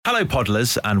Hello,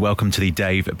 Podlers, and welcome to the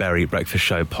Dave Berry Breakfast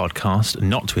Show podcast,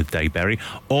 not with Dave Berry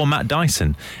or Matt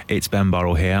Dyson. It's Ben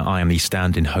Burrell here. I am the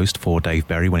stand-in host for Dave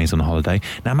Berry when he's on holiday.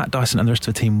 Now, Matt Dyson and the rest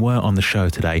of the team were on the show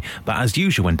today, but as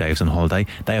usual when Dave's on holiday,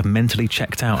 they have mentally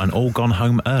checked out and all gone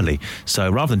home early. So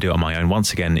rather than do it on my own,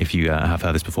 once again, if you have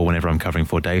heard this before, whenever I'm covering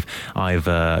for Dave, I've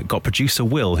got producer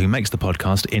Will, who makes the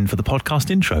podcast, in for the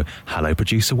podcast intro. Hello,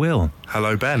 producer Will.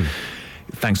 Hello, Ben.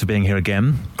 Thanks for being here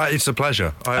again. It's a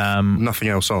pleasure. I have nothing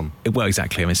else on. Well,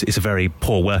 exactly. I mean, it's a very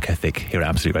poor work ethic here at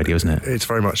Absolute Radio, isn't it? It's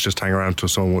very much just hang around till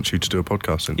someone wants you to do a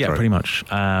podcast intro. Yeah, pretty much.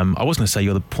 I was going to say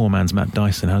you're the poor man's Matt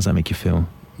Dyson. How does that make you feel?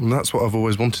 And that's what I've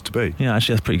always wanted to be. Yeah,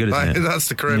 actually, that's pretty good, isn't it? That's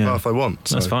the career path I want.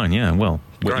 So. That's fine, yeah. Well,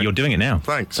 you're doing it now.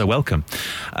 Thanks. So welcome.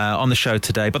 On the show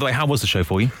today, by the way, how was the show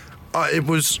for you? It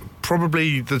was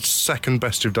probably the second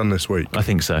best you've done this week. I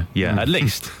think so, yeah, at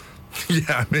least. Yeah,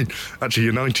 I mean, actually,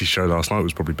 your 90s show last night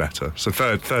was probably better. So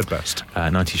third best.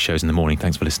 90s shows in the morning.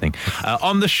 Thanks for listening.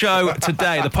 On the show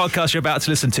today, the podcast you're about to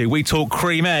listen to, we talk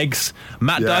cream eggs.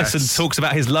 Matt Dyson talks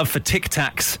about his love for Tic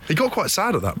Tacs. He got quite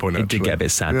sad at that point, actually. He did get a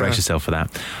bit sad. Brace yourself for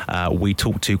that. We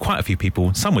talked to quite a few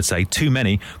people, some would say too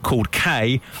many, called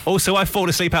Kay. Also, I fall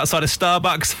asleep outside a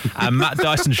Starbucks, and Matt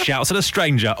Dyson shouts at a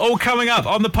stranger. All coming up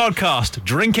on the podcast.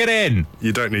 Drink it in.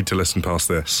 You don't need to listen past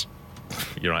this.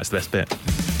 You're right, it's the best bit.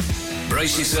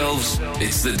 Brace yourselves,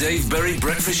 it's the Dave Berry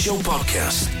Breakfast Show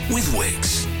podcast with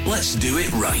Wix. Let's do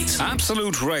it right.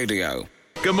 Absolute Radio.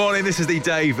 Good morning, this is the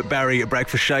Dave Berry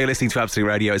Breakfast Show. You're listening to Absolute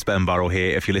Radio. It's Ben Burrell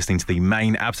here. If you're listening to the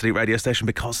main Absolute Radio station,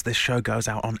 because this show goes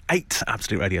out on 8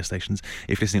 Absolute Radio stations.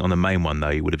 If you're listening on the main one,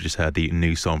 though, you would have just heard the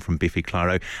new song from Biffy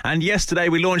Clyro. And yesterday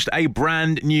we launched a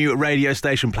brand new radio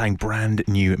station playing brand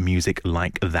new music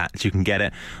like that. You can get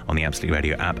it on the Absolute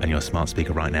Radio app and your smart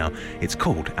speaker right now. It's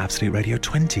called Absolute Radio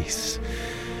 20s.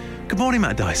 Good morning,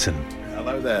 Matt Dyson.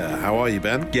 Hello there. How are you,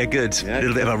 Ben? Yeah, good. A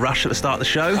little bit of a rush at the start of the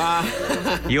show.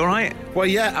 You all right? Well,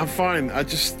 yeah, I'm fine. I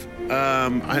just,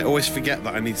 I always forget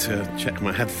that I need to check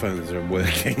my headphones are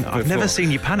working. I've never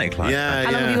seen you panic like that.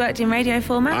 How long have you worked in radio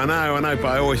for, Matt? I know, but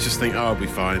I always just think, I'll be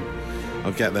fine.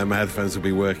 I'll get there, my headphones will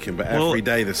be working. But every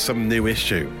day there's some new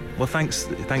issue. Well, thanks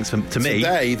to me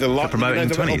Today, for promoting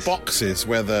the 20s. little boxes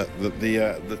where the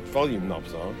volume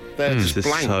knobs are, they're just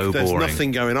blank. So There's boring.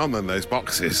 nothing going on in those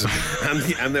boxes.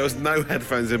 and there was no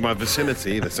headphones in my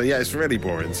vicinity either. So, yeah, it's really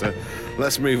boring. So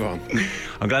let's move on.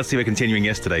 I'm glad to see we're continuing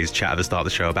yesterday's chat at the start of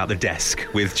the show about the desk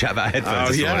with chat about headphones.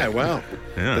 Oh, this yeah, morning. well,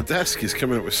 the desk is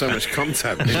coming up with so much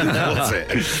content.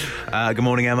 Good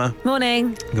morning, Emma.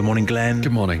 Morning. Good morning, Glenn.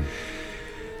 Good morning.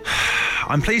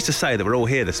 I'm pleased to say that we're all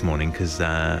here this morning because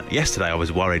yesterday I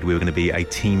was worried we were going to be a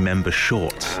team member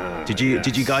short. Did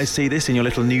you guys see this in your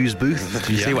little news booth? Did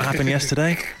you see what happened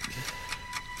yesterday?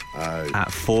 At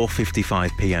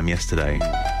 4:55 p.m. yesterday,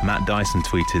 Matt Dyson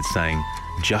tweeted saying,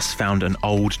 "Just found an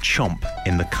old chomp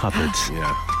in the cupboard."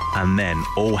 And then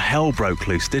all hell broke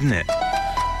loose, didn't it?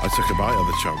 I took a bite of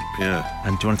the chomp, yeah.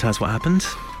 And do you want to tell us what happened?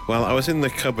 Well, I was in the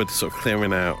cupboard sort of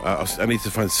clearing out. I need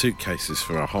to find suitcases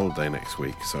for our holiday next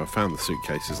week. So I found the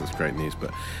suitcases, that's great news.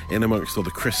 But in amongst all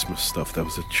the Christmas stuff, there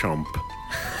was a chomp.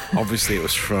 Obviously, it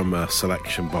was from a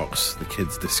selection box. The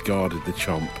kids discarded the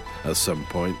chomp at some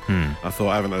point. I thought,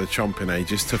 I haven't had a chomp in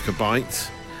ages. Took a bite.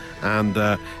 And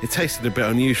it tasted a bit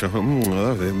unusual. I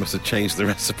thought, they must have changed the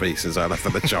recipe since I left the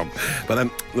chomp. But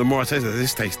then the more I tasted it,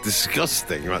 this tastes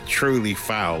disgusting, like truly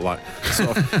foul, like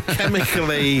sort of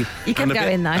chemically. You kept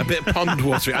going, though. A bit pond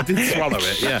watery. I did swallow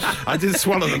it, yeah. I did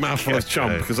swallow the mouthful of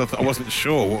chomp because I wasn't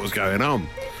sure what was going on.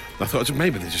 I thought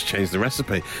maybe they just changed the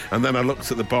recipe. And then I looked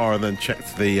at the bar and then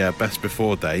checked the best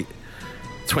before date,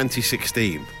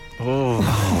 2016. Oh,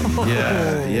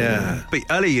 Yeah. But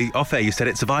earlier off air you said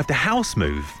it survived a house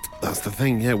move. That's the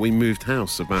thing, yeah. We moved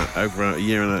house about over a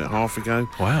year and a half ago.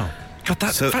 Wow. God,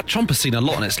 that chomp has seen a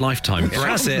lot in its lifetime.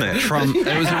 Brexit, Trump.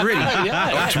 It was a really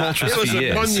tumultuous few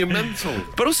years. It was a monumental.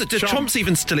 But also, do chomps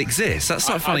even still exist? That's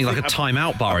like finding like a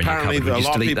time-out bar in your cupboard when you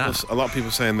just delete that. A lot of people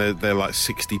saying they're like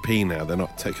 60p now. They're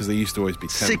not, because they used to always be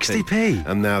 10p. 60p?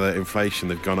 And now the inflation,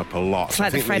 they've gone up a lot. It's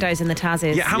like the Freddos and the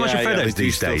Tazzes. Yeah, how much are Freddos they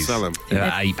these still days? sell them.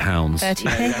 £8.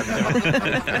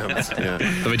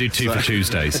 30p. But we do 2 for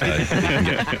Tuesdays. So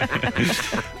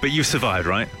But you've survived,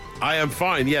 right? I am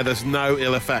fine. Yeah, there's no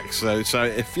ill effects. So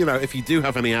if you do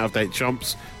have any out-of-date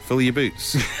chomps, fill your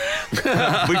boots. We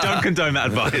don't condone that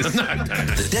advice.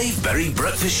 The Dave Berry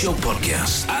Breakfast Show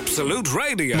podcast. Absolute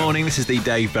Radio. Morning, this is the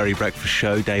Dave Berry Breakfast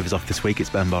Show. Dave is off this week. It's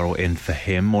Ben Burrell in for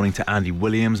him. Morning to Andy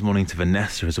Williams. Morning to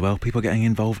Vanessa as well. People getting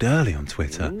involved early on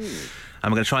Twitter. And we're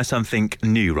going to try something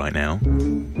new right now.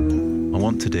 I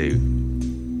want to do...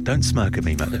 Don't smirk at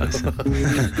me, Matt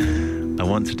Dyson. I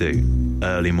want to do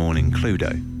early morning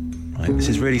Cluedo. Right, this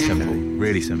is really simple.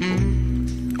 Really simple.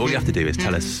 All you have to do is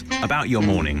tell us about your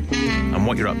morning and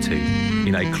what you're up to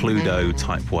in a Cluedo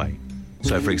type way.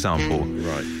 So, for example...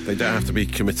 Right. They don't have to be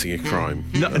committing a crime.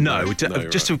 No,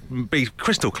 just to be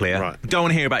crystal clear, don't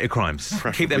want to hear about your crimes.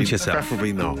 Keep them to yourself.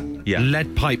 Preferably not. Yeah.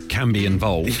 Lead pipe can be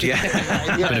involved. Yeah.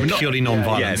 But in a purely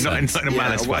non-violent not in a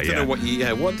malice way, I don't know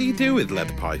what do you do with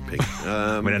lead piping?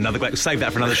 Save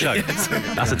that for another show.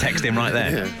 That's a text in right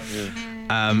there.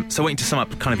 So I want you to sum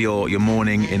up kind of your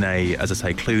morning in a, as I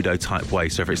say, Cluedo type way.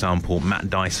 So, for example,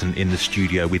 Matt Dyson in the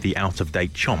studio with the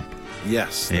out-of-date chomp.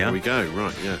 Yes, there we go.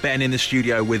 Right, yeah. Ben in the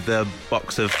studio with the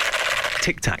box of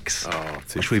Tic Tacs,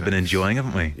 which we've been enjoying,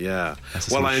 haven't we? Yeah.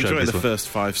 Well, I enjoy the first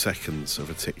 5 seconds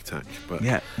of a Tic Tac, but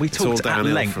we talked at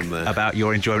length from there. about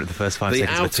your enjoyment of the first 5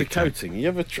 seconds of a Tic Tac. The outer coating. You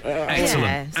ever excellent.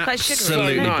 Yeah, it's quite sugary.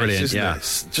 Absolutely nice, brilliant. Isn't Yeah, it?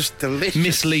 It's just delicious.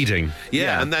 misleading.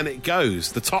 Yeah, and then it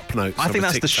goes. The top notes. I think of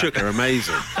that's a the Tic Tac sugar. are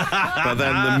amazing, but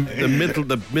then the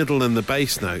middle and the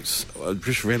bass notes are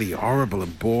just really horrible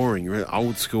and boring. Really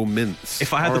old school mints.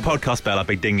 If I had the podcast bell, I'd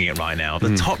be dinging it right now.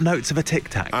 The top notes of a Tic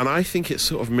Tac. And I think it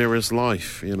sort of mirrors life,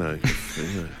 you know.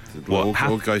 It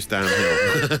all goes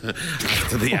downhill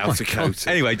after the outer coat.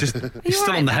 Anyway, just You're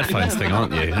still on the headphones thing,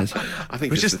 aren't you? I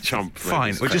think it's just a chomp.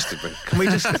 Fine. We'll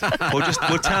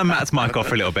turn Matt's mic off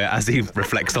for a little bit as he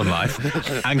reflects on life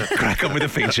and crack on with the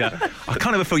feature. I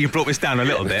kind of feel you brought this down a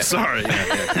little bit. Sorry.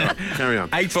 Carry on.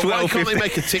 8 to but 12, why can't 15. they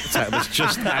make a Tic Tac that's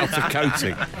just outer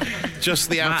coating? Just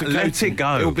the outer coating. Let it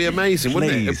go. It would be amazing,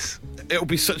 Please. wouldn't it? It would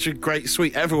be such a great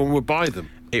sweet. Everyone would buy them.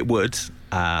 It would,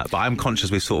 but I'm conscious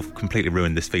we've sort of completely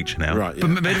ruined this feature now. Right. Yeah.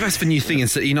 But maybe that's the new thing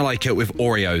is that, like with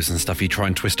Oreos and stuff, you try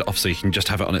and twist it off so you can just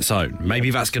have it on its own.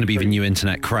 Maybe that's going to be the new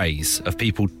internet craze of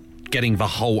people getting the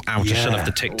whole outer shell of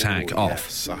the Tic Tac off.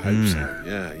 Yes, I hope so.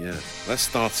 Yeah. Let's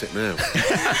start it now.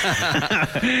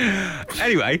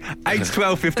 Anyway, 8 to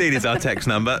 12 15 is our text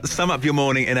number. Sum up your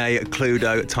morning in a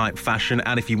Cluedo type fashion,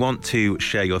 and if you want to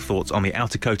share your thoughts on the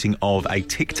outer coating of a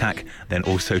Tic Tac, then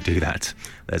also do that.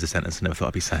 There's a sentence I never thought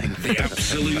I'd be saying. The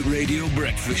Absolute Radio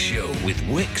Breakfast Show with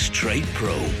Wix Trade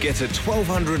Pro. Get a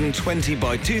 1220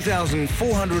 by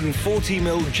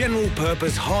 2440mm general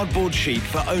purpose hardboard sheet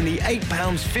for only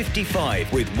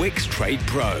 £8.55 with Wix Trade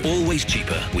Pro. Always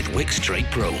cheaper with Wix Trade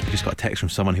Pro. We just got a text from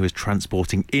someone who is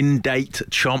transporting in-date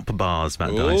chomp bars,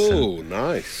 Matt Dyson. Oh,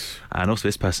 nice. And also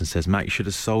this person says, Matt, you should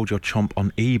have sold your chomp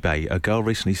on eBay. A girl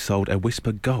recently sold a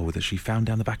Whisper Gold that she found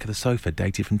down the back of the sofa,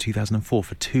 dated from 2004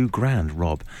 for $2,000,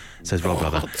 Rob. Says Rob,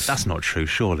 brother. That's not true,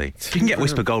 surely. You can get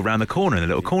Whisper Gold round the corner in a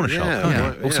little corner shop,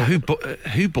 can't you? Also,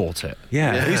 who bought it?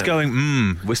 Yeah. Who's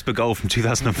going, Whisper Gold from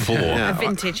 2004? A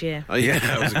vintage year. Oh, yeah,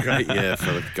 that was a great year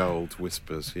for the gold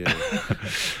whispers, 8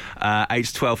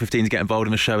 to 12 15 to get involved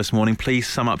in the show this morning. Please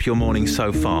sum up your morning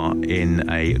so far in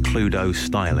a Cluedo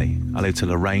style. Hello to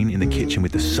Lorraine in the kitchen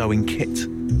with the sewing kit.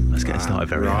 Let's get it started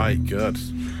very early. Right, good.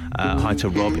 Hi to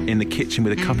Rob in the kitchen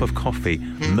with a cup of coffee,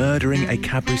 murdering a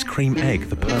Cadbury's cream egg,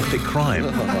 the perfect crime.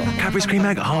 Cadbury's cream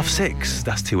egg at 6:30.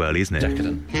 That's too early, isn't it?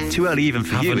 Decadent. Too early even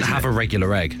for you. Have a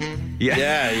regular egg.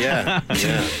 Yeah.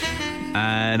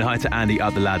 And hi to Andy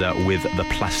up the ladder with the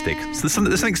plastic. So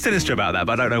there's something sinister about that,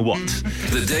 but I don't know what.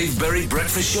 The Dave Berry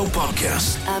Breakfast Show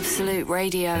Podcast. Absolute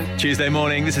Radio. Tuesday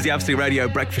morning, this is the Absolute Radio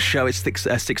Breakfast Show. It's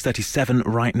 6:37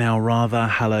 right now, rather.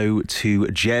 Hello to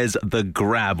Jez the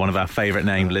Grab, one of our favourite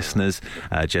named listeners.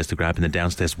 Jez the Grab in the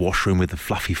downstairs washroom with the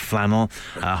fluffy flannel.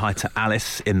 Hi to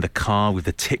Alice in the car with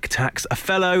the Tic Tacs, a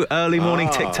fellow early morning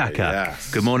Tic Tacker.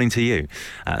 Yes. Good morning to you.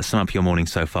 Sum up your morning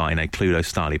so far in a Cluedo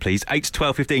style, please. 8 to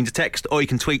 12 15 to text, or you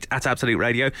can tweet at Absolute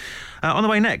Radio. On the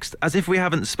way next, as if we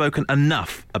haven't spoken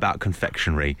enough about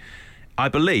confectionery, I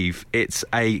believe it's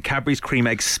a Cadbury's cream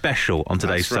egg special on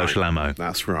today's Social Ammo.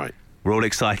 That's right. We're all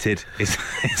excited. It's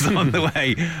on the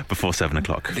way before 7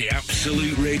 o'clock. The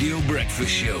Absolute Radio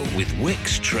Breakfast Show with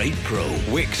Wix Trade Pro.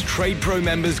 Wix Trade Pro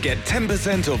members get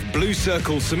 10% off Blue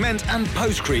Circle cement and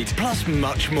Postcrete, plus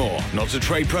much more. Not a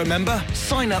Trade Pro member?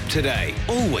 Sign up today.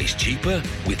 Always cheaper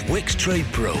with Wix Trade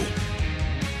Pro.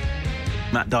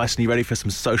 Matt Dyson, you ready for some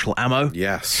social ammo?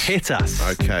 Yes. Hit us.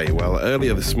 Okay, well,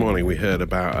 earlier this morning we heard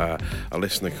about a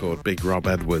listener called Big Rob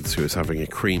Edwards who was having a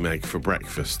cream egg for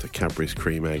breakfast, a Cadbury's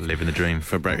cream egg. Living the dream.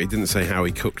 For breakfast. He didn't say how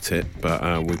he cooked it,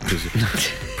 but we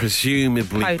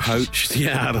presumably poached.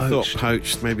 Yeah, I'd have thought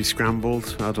poached, maybe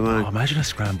scrambled. I don't know. Oh, imagine a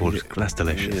scrambled. That's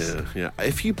delicious. Yeah.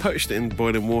 If you poached it in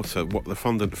boiling water, what the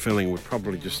fondant filling would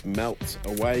probably just melt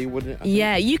away, wouldn't it?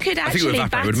 Yeah, you could I think it actually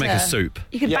would batter. would make a soup.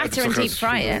 You could batter and deep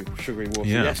fry it. Sugary water.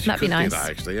 Yeah. Yes, you That'd be could nice. do that,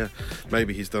 actually, yeah.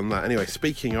 Maybe he's done that. Anyway,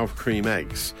 speaking of cream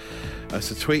eggs,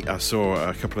 it's a tweet I saw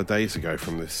a couple of days ago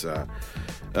from this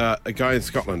a guy in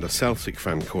Scotland, a Celtic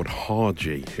fan called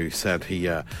Hargy, who said he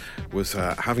was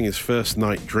having his first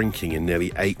night drinking in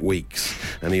nearly 8 weeks,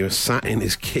 and he was sat in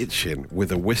his kitchen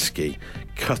with a whiskey,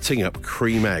 cutting up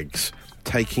cream eggs,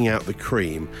 taking out the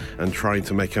cream and trying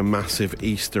to make a massive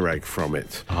Easter egg from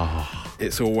it.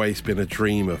 It's always been a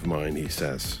dream of mine, he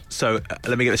says. So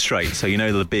let me get this straight. So you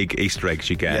know the big Easter eggs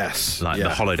you get? Yes. Like the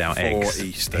hollowed out for eggs?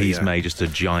 Easter, He's made just a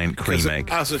giant cream egg.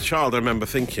 As a child, I remember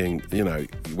thinking, you know,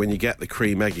 when you get the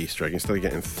cream egg Easter egg, instead of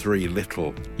getting 3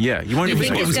 little... Yeah, you won't You even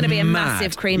think it's going to be a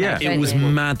massive cream egg, It don't was you?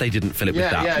 mad they didn't fill it with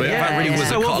that. But that really was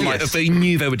So a cut, like, obvious. they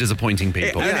knew they were disappointing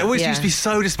people. And it always used to be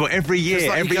so disappointing. Every year,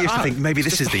 Like, every you year go, I think maybe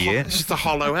this is the year. It's just a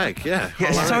hollow egg, yeah. Yeah,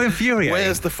 it's hollow so egg. infuriating.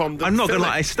 Where's the fondant I'm not going to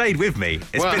filling? lie, it stayed with me.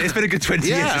 Well, It's been a good 20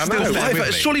 yeah, years. I It's still know. stayed with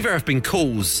me. Surely there have been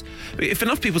calls. If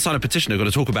enough people sign a petition, they've got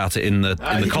to talk about it in the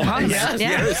comments.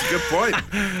 Yeah, it's a good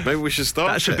point. Maybe we should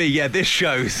start That should it. be, this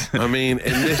shows. I mean,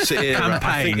 in this era, I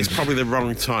Campaign. think it's probably the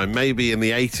wrong time. Maybe in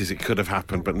the 80s it could have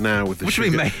happened, but now with the, What do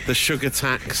you mean, mate? the sugar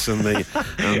tax and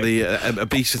the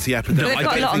obesity epidemic, They've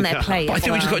got a lot on their plate. But I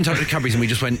think we just got in touch with Cadbury's and we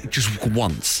just went, just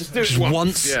once. do it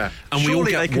once. Yeah. And we all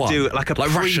Surely get they could one. do like a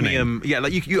rationing. premium. Yeah,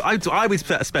 like I would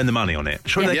spend the money on it.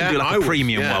 Surely they Yeah, could do like I a would,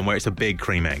 premium yeah. one where it's a big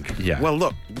cream egg. Yeah. Well,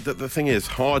 look, the thing is,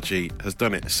 Hargy has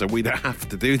done it, so we don't have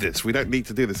to do this. We don't need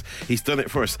to do this. He's done it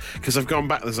for us. Because I've gone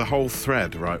back, there's a whole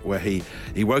thread, right, where he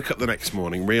woke up the next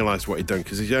morning, realised what he'd done,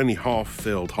 because he's only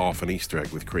filled half an Easter egg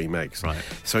with cream eggs. Right.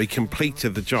 So he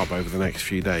completed the job over the next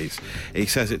few days. He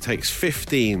says it takes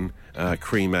 15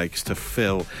 cream eggs to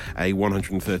fill a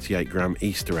 138-gram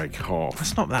Easter egg half.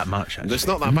 That's not that much, actually. It's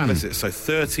not that bad, is it? So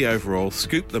 30 overall,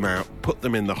 scoop them out, put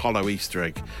them in the hollow Easter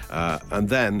egg, and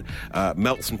then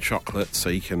melt some chocolate so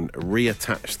you can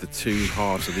reattach the 2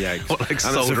 halves of the eggs. What, like and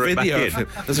solder it back in?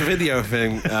 There's a video of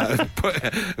him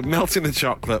melting the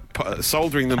chocolate,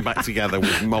 soldering them back together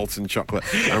with molten chocolate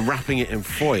and wrapping it in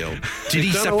foil. Did he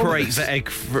He's done all separate this. the egg?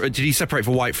 Did he separate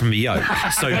the white from the yolk?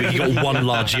 So that you got one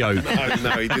large yolk.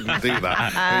 No, he didn't do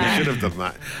that. He should have done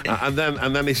that. And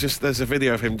then there's a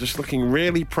video of him just looking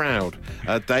really proud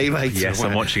a day later. Yes, I'm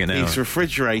where watching it now. He's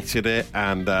refrigerated it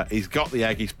and he's got the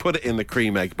egg. He's put it in the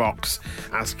cream egg box,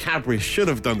 as Cadbury should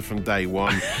have done from day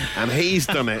one. And he's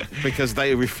done it because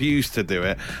they refused to do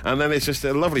it. And then it's just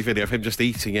a lovely video of him just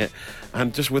eating it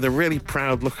and just with a really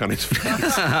proud look on his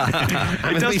face.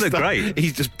 And It does look great.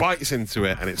 He just bites into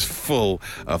it and it's full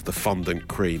of the fondant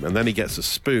cream. And then he gets a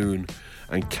spoon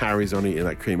and carries on eating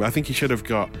that cream. I think he should have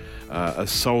got a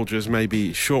soldiers,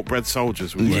 maybe shortbread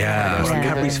soldiers. Yeah. Like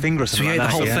Cadbury's finger or So he something ate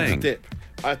like the that. whole yeah. thing? Dip.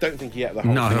 I don't think he ate the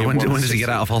whole No, thing. in when one does he get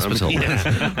out of hospital? Yeah.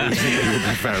 He would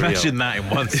be very Imagine ill. that in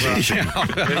one sitting.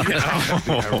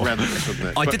 Horrendous, wouldn't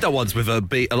it? I did that once with a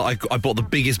big. I bought the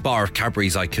biggest bar of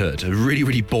Cadbury's I could. Really,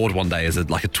 really bored one day as a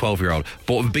 12-year-old.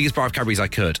 Bought the biggest bar of Cadbury's I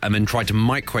could, and then tried to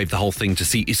microwave the whole thing to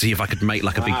see if I could make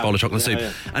like a big bowl of chocolate soup.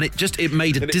 yeah. And it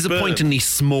made a Did it disappointingly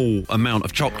small amount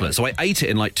of chocolate. So I ate it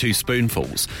in like 2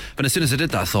 spoonfuls. But as soon as I did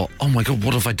that, I thought, oh my god,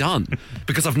 what have I done?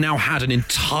 Because I've now had an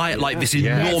entire this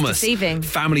enormous It's deceiving.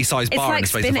 family-sized It's bar in like the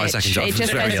space of 5 spinach. seconds. It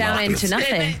just goes down into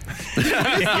nothing.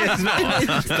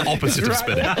 It's the opposite of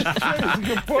spinach.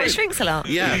 But it shrinks a lot.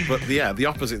 Yeah, but the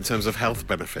opposite in terms of health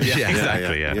benefits. Yeah,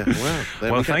 exactly, yeah. Well,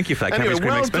 there Well, we go. thank you for that Anyway,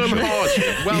 Cadbury's cream well egg done,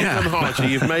 special. Hargy. Well done, Hargy.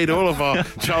 You've made all of our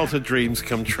childhood dreams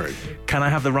come true. Can I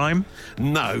have the rhyme?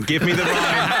 No. Give me the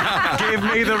rhyme. Give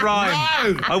me the rhyme.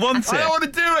 No. I want it. I don't want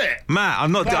to do it. Matt,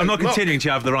 I'm not look. continuing to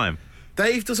have the rhyme.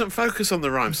 Dave doesn't focus on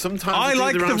the rhyme. Sometimes I we do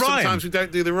like the rhyme, the rhyme. sometimes we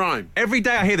don't do the rhyme. Every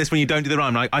day I hear this when you don't do the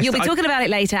rhyme. You'll be talking about it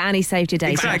later, and he saved your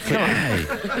day. Exactly.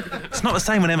 It's not the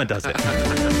same when Emma does it.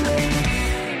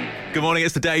 Good morning,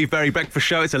 it's the Dave Berry Breakfast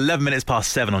Show. It's 11 minutes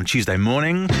past 7 on Tuesday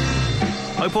morning.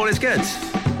 Hope all is good.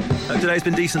 Today's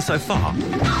been decent so far.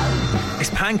 It's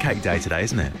Pancake Day today,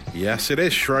 isn't it? Yes, it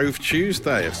is. Shrove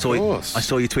Tuesday, of course. I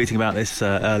saw you tweeting about this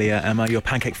earlier, Emma. You're a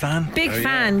pancake fan? Big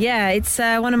fan, yeah. It's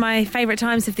one of my favourite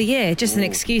times of the year. Just an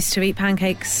excuse to eat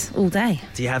pancakes all day.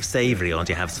 Do you have savoury or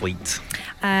do you have sweet?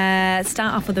 Start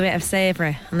off with a bit of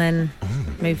savoury and then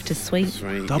move to sweet.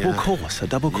 Sweet, Double yeah. course, a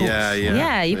double course.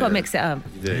 Yeah, you've got to mix it up.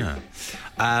 You do. Yeah.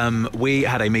 We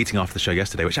had a meeting after the show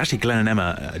yesterday, which actually Glenn and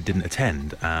Emma didn't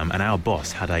attend, and our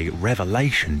boss had a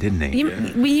revelation, didn't he?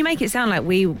 You make it sound like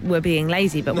we were being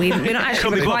lazy, but we're not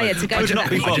actually required to go to not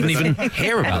be that. I didn't even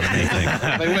hear about the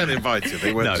meeting. They weren't invited.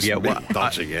 They weren't No, just yeah, what-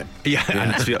 dodging it. Yeah,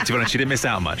 and to be honest, she didn't miss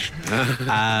out much.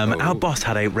 Our boss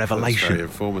had a That's revelation. very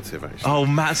informative, actually. Oh,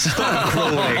 Matt, stop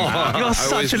crawling. You're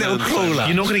such a little crawler.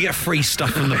 You're not going to get free stuff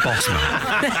from the boss,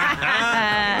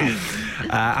 man.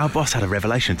 Our boss had a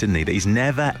revelation, didn't he? That he's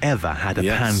never, ever had a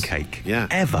Yes. pancake. Yeah.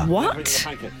 Ever. What?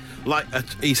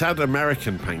 he's had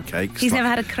American pancakes. He's never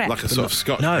had a crepe. Like a sort of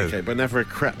Scotch pancake, but never a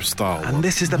crepe style And one.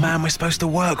 this is the man we're supposed to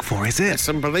work for, is it? It's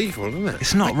unbelievable, isn't it?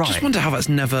 It's not I right. just wonder how that's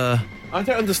never... I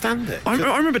don't understand it. I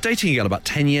remember dating a girl about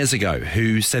 10 years ago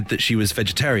who said that she was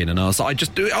vegetarian, and I was like,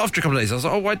 after a couple of days, I was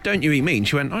like, oh, why don't you eat meat? And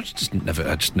she went, I just never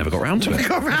got round to it.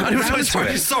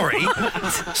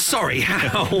 Sorry,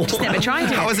 how? Just never tried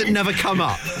it. How has it never come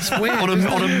up? It's weird. On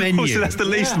a menu. Also, that's the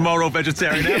least moral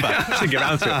vegetarian ever. Just didn't get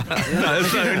around to it. No,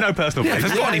 there's no personal If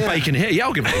base. I've got any bacon here, yeah,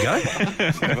 I'll give it a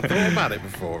go. Never thought about it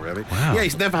before, really. Wow. Yeah,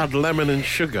 he's never had lemon and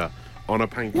sugar on a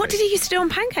pancake. What did he used to do on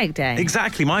Pancake Day?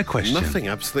 Exactly my question. Nothing,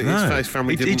 absolutely. No. His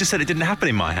family He didn't. just said it didn't happen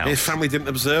in my house. His family didn't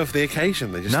observe the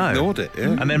occasion. They just No. ignored it. Yeah.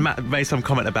 And then Matt made some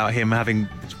comment about him having,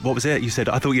 what was it? You said,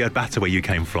 I thought you had batter where you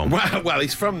came from. Well,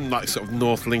 he's from like sort of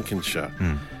North Lincolnshire,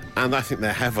 and I think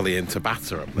they're heavily into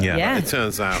batter up there. Yeah. Yeah. But it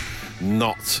turns out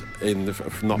not in the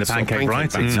The pancake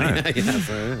variety, batter.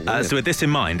 no. Yeah, So with this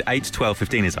in mind, 8 to 12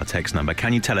 15 is our text number.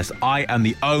 Can you tell us, I am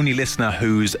the only listener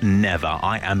who's never.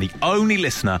 I am the only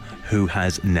listener who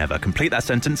has never. Complete that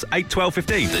sentence, 8 12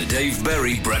 15. The Dave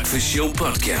Berry Breakfast Show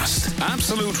Podcast.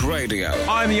 Absolute Radio.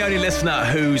 I'm the only listener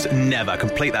who's never.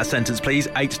 Complete that sentence, please.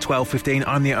 8 12 15.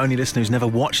 I'm the only listener who's never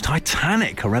watched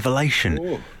Titanic, a revelation.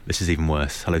 Ooh. This is even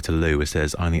worse. Hello to Lou, who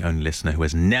says, I'm the only listener who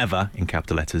has never, in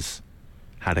capital letters,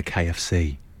 had a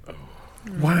KFC.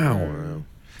 Wow.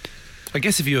 I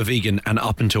guess if you're a vegan and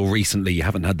up until recently you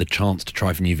haven't had the chance to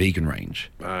try the new vegan range,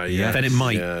 yes. then it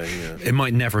might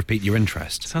Yeah. never have piqued your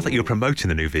interest. Sounds like you're promoting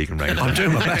the new vegan range. I'm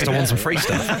doing my best. I want some free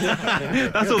stuff.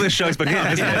 That's all this show's become,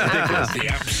 isn't it? It's ridiculous. The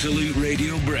Absolute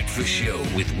Radio Breakfast Show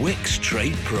with Wix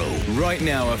Trade Pro. Right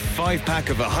now, a 5-pack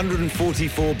of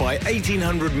 144 by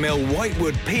 1800mm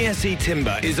Whitewood PSE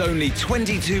timber is only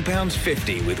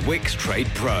 £22.50 with Wix Trade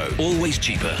Pro. Always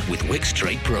cheaper with Wix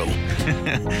Trade Pro.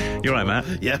 You're right, Matt.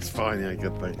 Yes, fine. Yeah,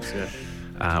 good. Thanks.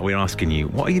 Yeah. We're asking you,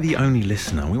 what are you the only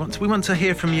listener? We want to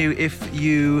hear from you if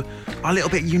you are a little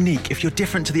bit unique, if you're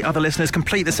different to the other listeners.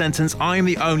 Complete the sentence, I'm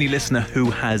the only listener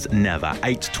who has never.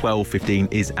 8 12 15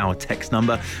 is our text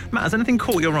number. Matt, has anything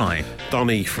caught your eye?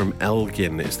 Donny from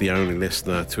Elgin is the only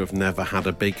listener to have never had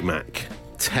a Big Mac.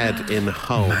 Ted in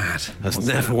Hull has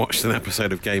never watched an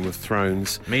episode of Game of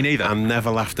Thrones. Me neither. And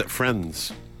never laughed at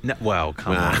Friends. No, well,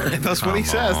 come on. That's what he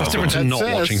says. That's different to not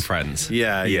watching Friends.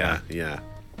 Yeah.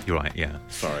 You're right, yeah.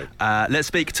 Sorry. Let's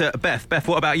speak to Beth. Beth,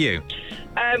 what about you?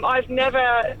 I've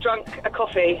never drunk a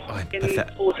coffee in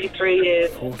 43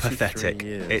 years. Pathetic.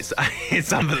 Years.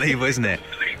 It's unbelievable, isn't it?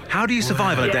 How do you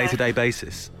survive on a day-to-day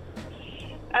basis?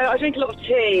 I drink a lot of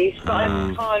tea, but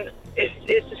I can't.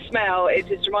 It's the smell. It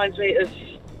just reminds me of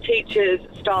teachers,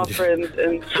 staff rooms,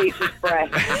 and teachers' breath.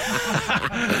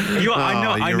 I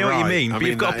know you're what you right. mean, I but mean,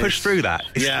 you've got to that push is- through that.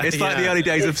 It's like the early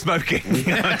days of smoking.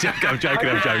 I'm joking. I'm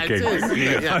joking.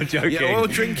 Yeah, or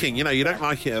drinking, you don't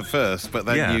like it at first, but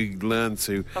then Yeah. you learn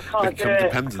to I can't do become it.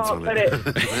 dependent I can't on put it.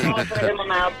 I can't put it in my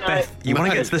mouth. No. Beth, you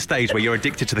want to get to the stage where you're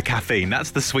addicted to the caffeine.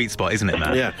 That's the sweet spot, isn't it,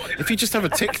 Matt? Yeah, if you just have a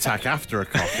Tic Tac after a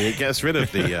coffee, it gets rid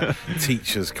of the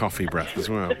teacher's coffee breath as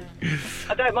well.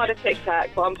 I don't mind a Tic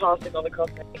Tac, but I'm passing on the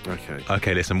coffee. Okay.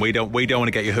 Okay, listen, we don't want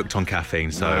to get you hooked on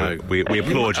caffeine, so No. we applaud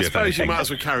you. I if suppose you anything. might as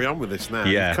well carry on with this now.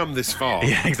 Yeah. You've come this far.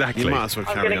 Yeah, exactly. You might as well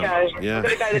I'm carry going to on. go. Yeah. I'm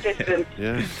going to go the distance.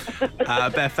 Yeah.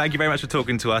 Beth, thank you very much for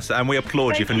talking to us, and we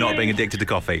applaud you Thank for not you. being addicted to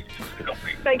coffee.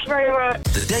 Thank you very much.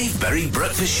 The Dave Berry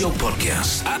Breakfast Show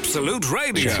Podcast. Absolute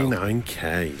Radio.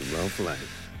 89k, lovely.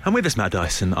 And with this, Matt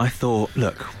Dyson, I thought,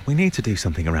 look, we need to do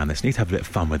something around this. We need to have a bit of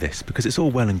fun with this, because it's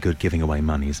all well and good giving away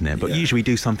money, isn't it? But Yeah. usually we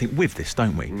do something with this,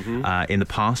 don't we? In the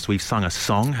past, we've sung a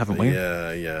song, haven't we?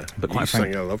 Yeah. But you quite sang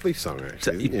frank- a lovely song,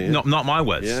 actually. didn't you? Not my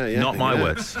words. Not my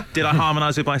words. Did I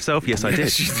harmonise with myself? Yes, I did.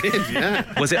 Yes, you did,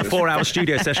 yeah. Was it a 4-hour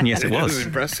studio session? Yes, it It was was.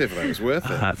 impressive. That was worth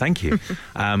it. Thank you.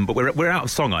 But we're out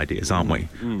of song ideas, aren't we?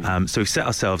 So we've set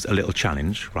ourselves a little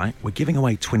challenge, right? We're giving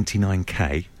away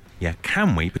 29k. Yeah,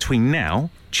 can we, between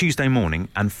now, Tuesday morning,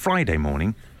 and Friday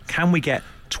morning, can we get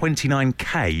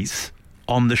 29Ks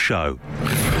on the show?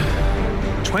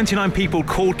 29 people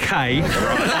called K on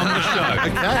the show.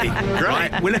 Okay, great.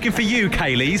 Right, we're looking for you,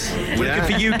 Kayleys. We're Yeah.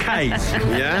 looking for you, Ks.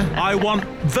 Yeah. I want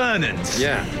Vernons.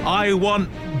 Yeah. I want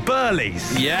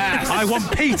Burleys. Yes. I want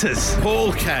Peters.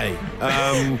 Paul K.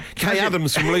 Kay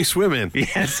Adams from Loose Women.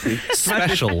 Yes.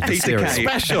 Special, the Peter series. K.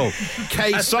 Special.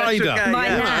 K A special cider. K, My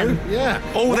yeah. man. Yeah.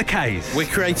 All the Ks. We're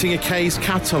creating a K's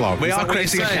catalogue. We Is are that what you're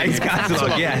creating a saying? K's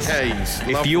catalogue, yes. K's.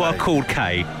 If you are Lovely. called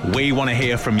K, we want to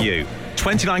hear from you.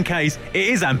 29 Ks. It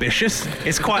is ambitious.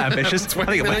 It's quite ambitious. I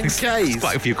think 29 it's Ks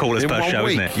quite a few callers in per 1 show,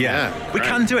 week. isn't it? Yeah. We right.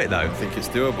 can do it, though. I think it's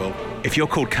doable. If you're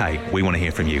called K, we want to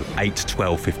hear from you. 8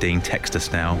 12 15. Text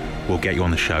us now. We'll get you on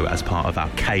the show as part of our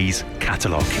K's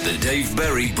catalogue. The Dave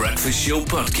Berry Breakfast Show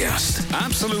Podcast.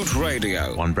 Absolute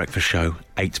Radio. One breakfast show,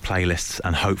 8 playlists,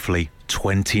 and hopefully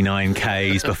 29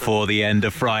 Ks before the end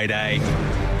of Friday.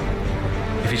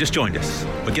 If you just joined us,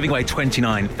 we're giving away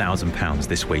 £29,000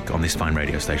 this week on this fine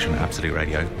radio station, Absolute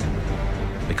Radio.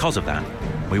 Because of that,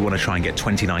 we want to try and get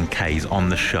 29 Ks on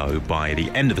the show by the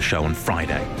end of the show on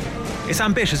Friday. It's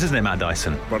ambitious, isn't it, Matt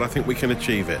Dyson? But I think we can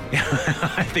achieve it.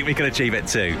 I think we can achieve it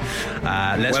too.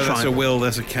 Let's Where try. there's a will,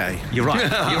 there's a K. You're right.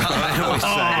 You're I always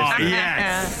right. say,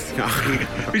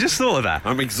 Yes. We just thought of that.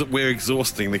 we're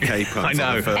exhausting the K puns. I know.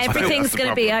 on the first Everything's one. going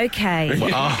to be okay.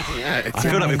 Yeah, I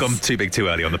feel like we've gone too big too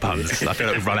early on the puns. I feel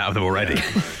like we've run out of them already.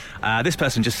 This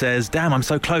person just says, damn, I'm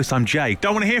so close, I'm Jay.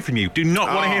 Don't want to hear from you. Do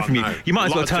not want to hear from you. You might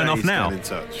as well turn off now. Get in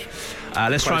touch.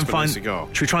 Let's try and find... Should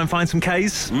we try and find some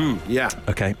Ks? Yeah.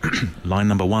 Okay. Line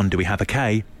number 1, do we have a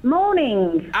K?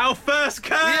 Morning. Our first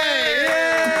K!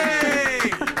 Yay!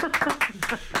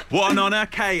 What an honour.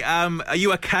 K, are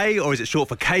you a K or is it short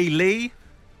for Kaylee?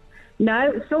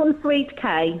 No, short and sweet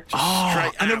K.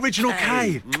 Oh, an original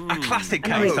K. A classic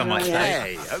K, some might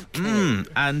say. Okay.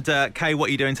 And Kay, what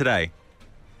are you doing today?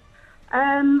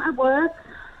 At work.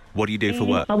 What do you do for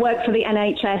work? I work for the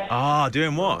NHS Ah,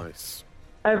 doing what? Nice.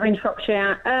 over in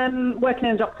Shropshire. Working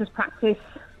in a doctor's practice.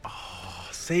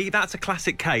 See, that's a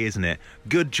classic K, isn't it?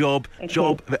 Good job, It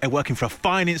working for a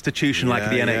fine institution like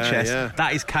the NHS. Yeah.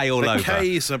 That is K all The over.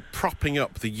 K's are propping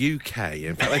up the UK.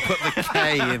 In fact, they put the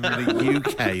K in the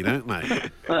UK, don't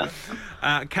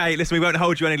they? Kay, listen, we won't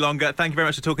hold you any longer. Thank you very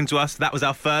much for talking to us. That was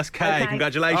our first K. Okay.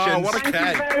 Congratulations. Oh, what a Thank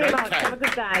K. you very Great much. K. Have a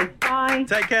good day. Bye.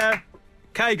 Take care.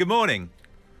 Kay, good morning.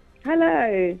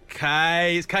 Hello.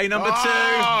 Kay, it's K number 2.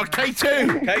 Oh,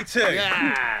 K2. K2.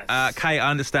 Yes. Kay, I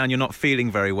understand you're not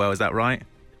feeling very well. Is that right?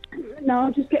 No,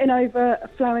 I'm just getting over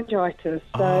pharyngitis.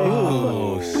 So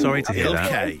Oh, sorry to hear that.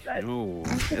 K. Oh,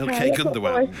 okay, K I've got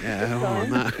Gunderwan. voice.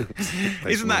 Yeah,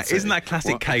 It's no. Isn't that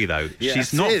classic What? K though? Yes,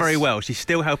 She's it not is. very well. She's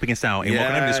still helping us out in what can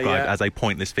only Yeah, describe yeah. as a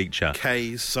pointless feature.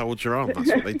 K's soldier on. That's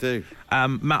what they do.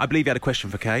 Matt, I believe you had a question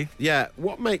for Kay. Yeah.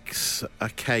 What makes a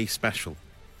K special?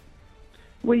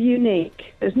 we're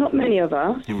unique. There's not many of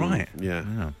us. You're right.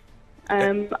 Yeah. I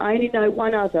only know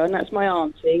one other, and that's my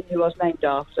auntie, who I was named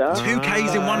after. 2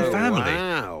 Ks in one family.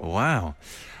 Wow. Wow.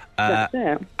 That's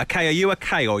it. A K, are you a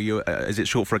K or is it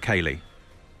short for a Kaylee?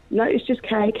 No, it's just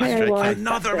K, K-A-Y.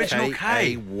 Another That's it. original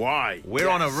K. K-A-Y. We're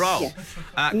on a roll.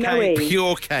 No K, E.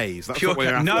 Pure K's. That's pure what we're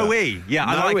K. after. No E. Yeah,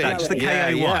 I No like E. that. Just the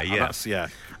K-A-Y. Yeah. That's, yeah.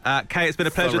 Kay, it's been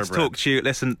a pleasure to Thoroughbred. talk to you.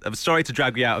 Listen, I'm sorry to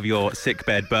drag you out of your sick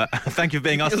bed, but thank you for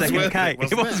being our It was second worth K. it,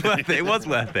 wasn't It was worth it. It was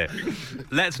worth it.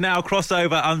 Let's now cross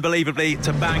over, unbelievably,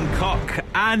 to Bangkok.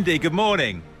 Andy, good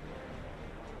morning.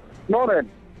 Morning.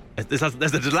 There's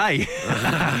a delay.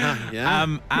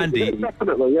 Yeah. Andy,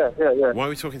 Definitely, yeah. Why are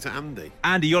we talking to Andy?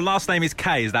 Andy, your last name is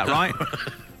K, is that right?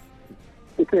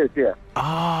 It is, yeah.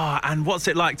 Ah, and what's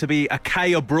it like to be a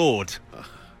K abroad?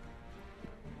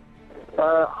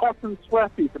 Hot and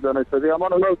sweaty, to be honest with you. I'm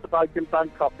on a motorbike in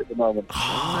Bangkok at the moment.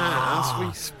 As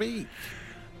we speak.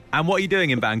 And what are you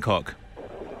doing in Bangkok?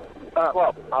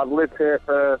 Well, I've lived here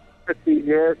for 15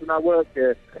 years and I work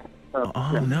here.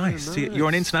 Oh, nice. So you're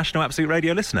an international Absolute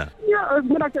Radio listener. Yeah,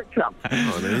 when I get a chance.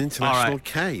 Oh, an international All right.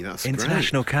 K. That's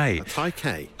International great. K. A Thai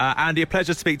K. Andy, a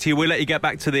pleasure to speak to you. We'll let you get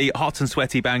back to the hot and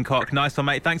sweaty Bangkok. Nice one,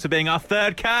 mate. Thanks for being our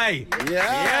third K.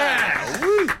 Yeah.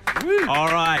 Woo. Woo. All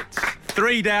right.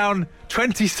 3 down,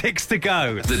 26 to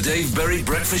go. The Dave Berry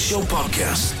Breakfast Show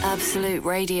Podcast. Absolute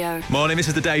Radio. Morning, this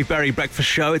is the Dave Berry Breakfast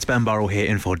Show. It's Ben Burrell here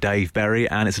in for Dave Berry,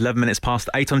 and it's 11 minutes past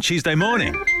 8 on Tuesday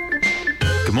morning.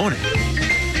 Good morning.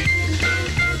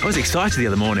 I was excited the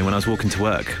other morning when I was walking to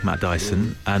work, Matt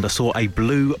Dyson, and I saw a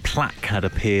blue plaque had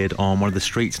appeared on one of the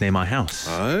streets near my house.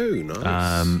 Oh,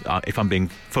 nice. If I'm being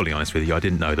fully honest with you, I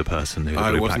didn't know the person who the Oh,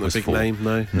 blue it plaque wasn't a was big for. name,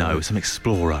 no? No, it was some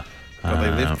explorer. But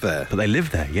they lived there? But they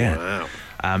lived there, yeah. Wow.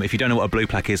 If you don't know what a blue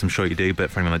plaque is, I'm sure you do,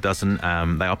 but for anyone that doesn't,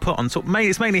 they are put on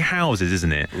it's mainly houses,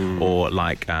 isn't it? Or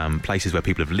like places where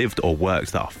people have lived or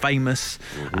worked that are famous.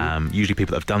 Usually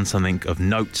people that have done something of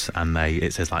note, and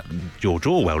it says like George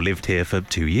Orwell lived here for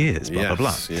 2 years, blah, blah,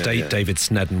 blah. Yeah, David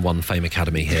Snedden won Fame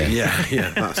Academy here.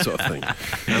 Yeah, that sort of thing.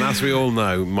 And as we all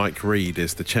know, Mike Reed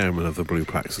is the chairman of the Blue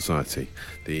Plaque Society.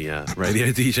 The radio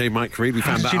DJ Mike Reed. We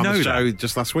found did that you on the know show that?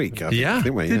 just last week. Yeah?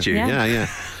 we? Did you? Yeah.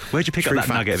 Where'd you pick True up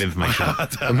that nugget of information?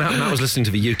 Matt was listening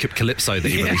to the UKIP Calypso that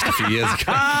he released a few years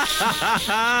ago.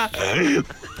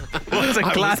 What's a I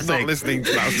was classic? not listening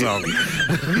to that song.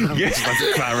 Just like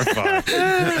to clarify.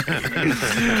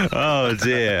 Oh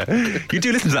dear. You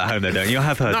do listen to that at home though, don't you? I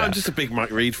have heard No, that. I'm just a big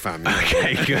Mike Reid fan.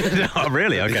 Okay, good. Oh,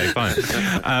 really? Okay, fine.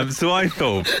 So I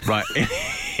thought, right,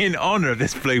 in honour of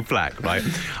this blue plaque, right,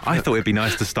 I thought it'd be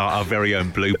nice to start our very own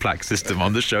blue plaque system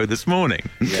on the show this morning.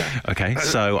 Yeah. Okay,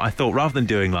 so I thought rather than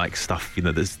doing like stuff,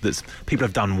 that's people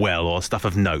have done well or stuff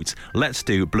of note, let's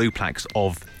do blue plaques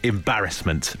of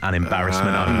embarrassment and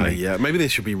embarrassment only. Yeah, maybe they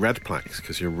should be red plaques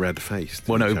because you're red-faced.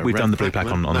 Well, no, we've done the blue plaque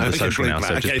on the social now,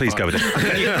 so just please go with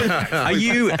it.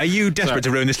 Are you desperate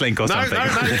to ruin this link or something? No,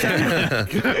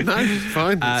 it's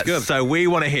fine. It's good. So we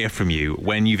want to hear from you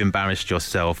when you've embarrassed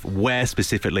yourself, where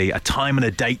specifically, a time and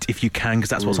a date if you can, because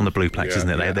that's what's on the blue plaques, isn't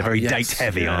it? They're very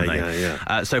date-heavy, aren't they?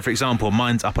 Yeah. So, for example,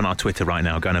 mine's up on our Twitter right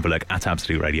now. Go and have a look, at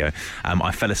Absolute Radio.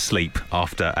 I fell asleep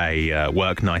after a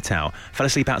work night out. Fell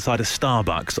asleep outside a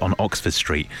Starbucks on Oxford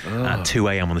Street at 2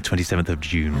 a.m. on the 27th of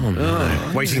June. Oh,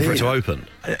 no. Waiting for it to open.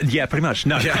 Yeah, pretty much.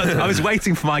 No, I was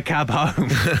waiting for my cab home,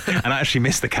 and I actually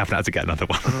missed the cab and I had to get another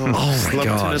one. Oh, my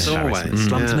God.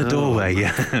 Slumped in a doorway,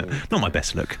 yeah. Not my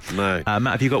best look. No.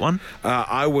 Matt, have you got one?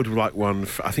 I would like one,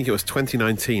 I think it was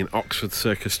 2019, Oxford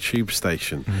Circus Tube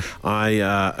Station.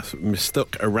 I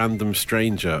mistook a random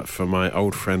stranger for my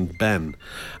old friend Ben.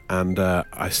 And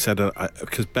I said,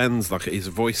 because Ben's he's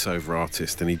a voiceover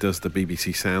artist and he does the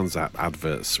BBC Sounds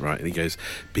adverts, right? And he goes,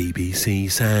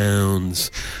 BBC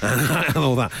Sounds, and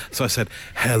all that. So I said,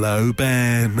 hello,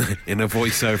 Ben, in a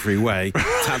voiceovery way,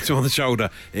 tapped him on the shoulder.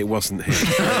 It wasn't him.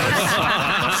 So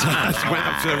I just went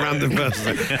up to a random person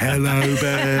and said, hello,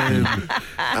 Ben.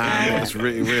 And it was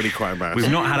really, really quite embarrassing.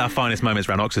 We've not had our finest moments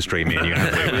around Oxford Street, me and you,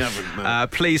 have we? We haven't, no.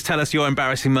 Please tell us your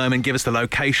embarrassing moment. Give us the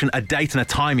location, a date and a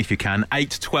time if you can.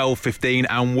 8, 12, 15,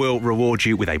 and we'll reward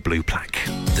you with a blue plaque.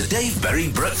 The Dave Berry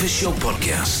Breakfast Show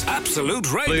Podcast.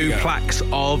 Absolute Radio. Blue plaques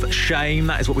of shame.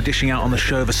 That is what we're dishing out on the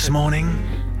show this morning.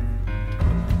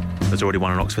 There's already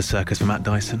one on Oxford Circus for Matt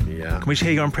Dyson. Yeah. Can we just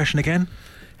hear your impression again?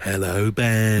 Hello,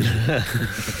 Ben.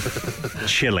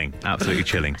 Chilling, absolutely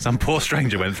chilling. Some poor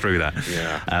stranger went through that.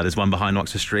 Yeah. There's one behind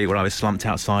Oxford Street where I was slumped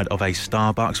outside of a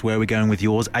Starbucks. Where are we going with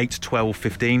yours? 8, 12,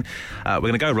 15. We're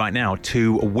going to go right now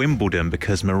to Wimbledon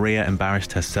because Maria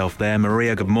embarrassed herself there.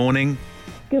 Maria, good morning.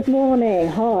 Good morning.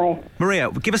 Hi.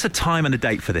 Maria, give us a time and a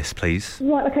date for this, please.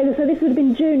 Right, okay, so this would have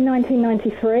been June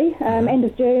 1993, end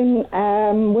of June,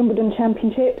 Wimbledon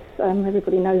Championships.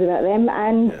 Everybody knows about them.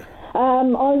 And I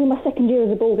was in my second year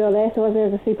as a ball girl there, so I was there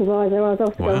as a supervisor. I was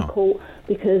asked to go on court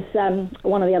because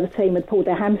one of the other team had pulled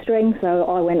their hamstring, so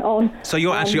I went on. So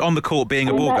you're actually on the court being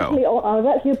a ball girl? I was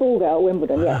actually a ball girl at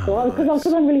Wimbledon, yeah. So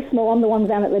because I'm really small, I'm the one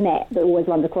down at the net that always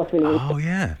runs across really quick. Oh,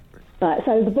 yeah. Right,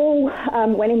 so the ball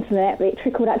went into the net, but it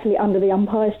trickled actually under the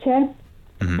umpire's chair.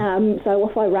 So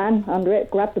off I ran under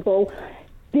it, grabbed the ball.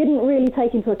 Didn't really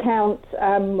take into account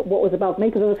what was above me,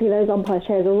 because obviously those umpire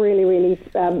chairs are really, really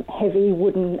heavy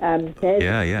wooden chairs.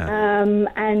 Yeah.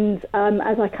 And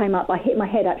as I came up, I hit my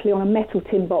head actually on a metal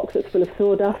tin box that's full of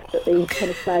sawdust that the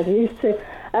tennis players used to.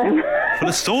 Full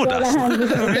of sawdust? Really?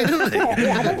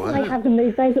 Yeah, I don't think they have them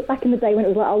these days, but back in the day when it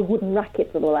was like old wooden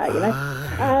rackets and all that, you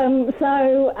know.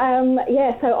 So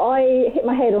I hit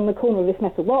my head on the corner of this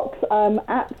metal box,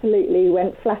 absolutely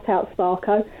went flat out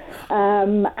sparko,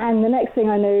 and the next thing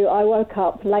I knew, I woke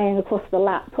up laying across the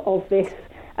lap of this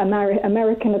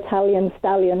American-Italian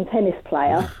stallion tennis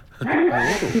player. As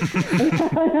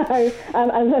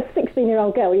a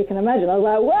 16-year-old girl, you can imagine, I was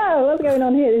like, whoa, what's going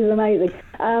on here? This is amazing.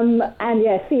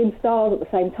 Seeing stars at the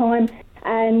same time.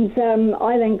 And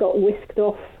I then got whisked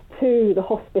off to the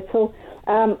hospital,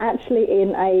 actually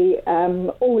in a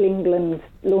all-England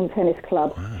lawn tennis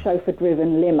club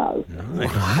chauffeur-driven limo.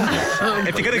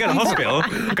 If you're going to go to hospital,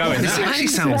 go in. This actually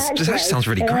sounds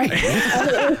really great.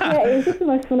 It was just the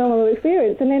most phenomenal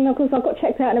experience. And then, of course, I got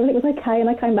checked out and everything was okay, and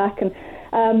I came back and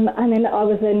then I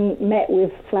was then met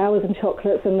with flowers and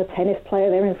chocolates and the tennis player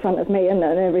there in front of me and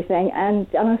everything, and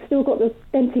I've still got the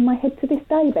dent in my head to this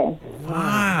day, Ben.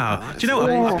 Wow. Do you know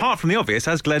what? Apart from the obvious,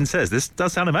 as Glenn says, this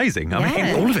does sound amazing. I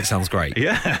mean, all of it sounds great.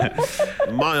 Yeah.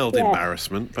 Mild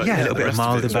embarrassment, but a little bit of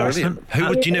mild embarrassment. Do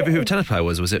you know who the tennis player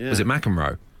was? Was it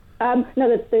McEnroe? No,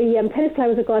 the tennis player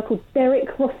was a guy called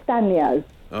Derek Rostagno.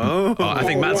 Oh, I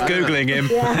think Matt's Googling him.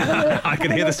 Yeah. I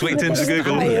can hear the sweet tinge of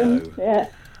Google. Yeah.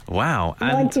 Wow.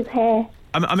 And his hair.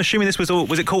 I'm assuming this was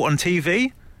it caught on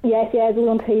TV? Yes, it was all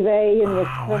on TV and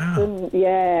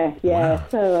Wow.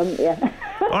 So,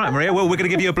 All right, Maria, well, we're going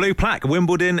to give you a blue plaque.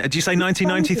 Wimbledon, did you say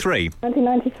 1993?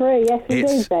 1993, yes,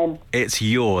 indeed, Ben. It's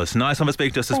yours. Nice one for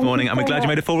speaking to us this morning, and we're glad you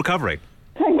made a full recovery.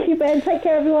 Thank you, Ben. Take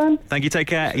care, everyone. Thank you, take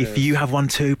care. If you have one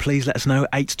too, please let us know.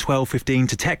 8, 12, 15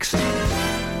 to text.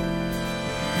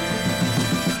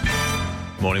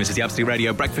 Morning, this is the Absolute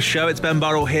Radio Breakfast Show. It's Ben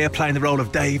Burrell here playing the role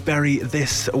of Dave Berry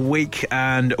this week,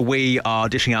 and we are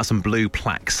dishing out some blue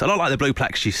plaques. A lot like the blue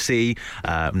plaques you see,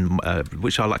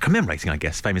 which are like commemorating, I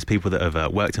guess, famous people that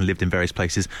have worked and lived in various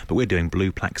places, but we're doing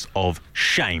blue plaques of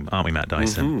shame, aren't we, Matt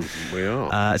Dyson? We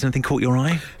are. Has anything caught your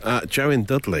eye? Joe in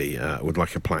Dudley would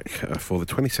like a plaque for the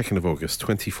 22nd of August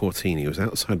 2014. He was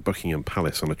outside Buckingham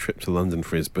Palace on a trip to London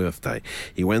for his birthday.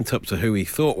 He went up to who he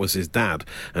thought was his dad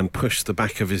and pushed the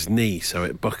back of his knee so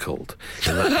it buckled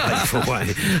in that playful way.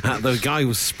 The guy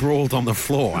was sprawled on the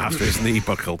floor after his knee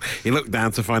buckled. He looked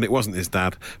down to find it wasn't his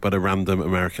dad, but a random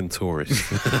American tourist.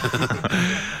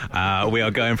 We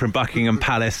are going from Buckingham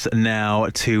Palace now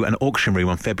to an auction room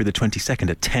on February the 22nd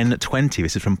at 10:20.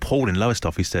 This is from Paul in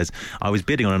Lowestoft, who says, I was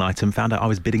bidding on an item, found out I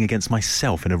was bidding against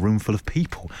myself in a room full of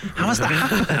people. How has that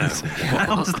happened?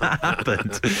 How has that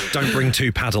happened? Don't bring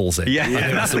two paddles in. Yeah,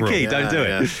 that's the key. Don't do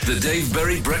it. The Dave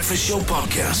Berry Breakfast Show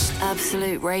podcast. Absolute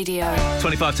Radio.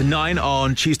 25 to 9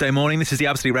 on Tuesday morning. This is the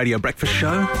Absolute Radio Breakfast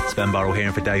Show. It's Ben Burrell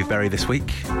here for Dave Berry this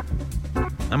week.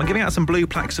 And we're giving out some blue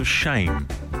plaques of shame.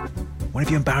 When have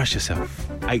you embarrassed yourself?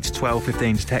 8 to 12,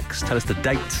 15 to text. Tell us the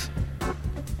date,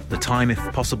 the time if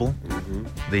possible,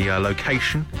 the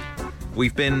location.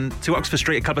 We've been to Oxford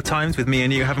Street a couple of times with me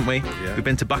and you, haven't we? Yeah. We've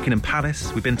been to Buckingham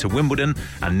Palace, we've been to Wimbledon,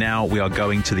 and now we are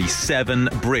going to the Severn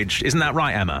Bridge. Isn't that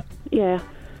right, Emma? Yeah.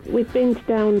 We'd been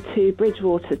down to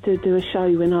Bridgewater to do a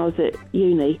show when I was at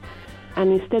uni,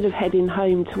 and instead of heading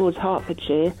home towards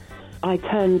Hertfordshire, I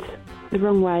turned the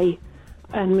wrong way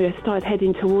and we started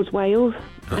heading towards Wales.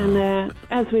 And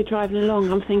as we're driving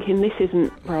along, I'm thinking, this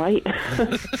isn't right.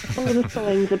 All the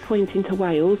signs are pointing to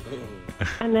Wales.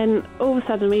 And then all of a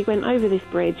sudden we went over this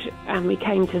bridge and we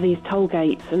came to these toll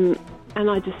gates, and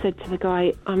I just said to the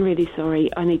guy, I'm really sorry,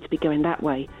 I need to be going that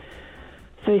way.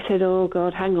 So he said, oh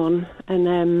God, hang on.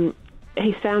 And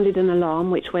he sounded an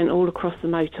alarm which went all across the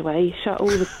motorway, shut all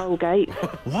the toll gates.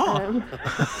 What?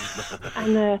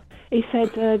 And he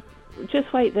said,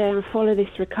 just wait there and follow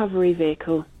this recovery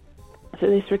vehicle. So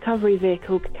this recovery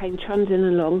vehicle came trundling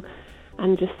along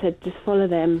and just said, just follow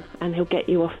them and he'll get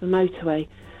you off the motorway.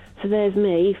 So there's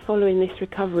me following this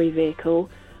recovery vehicle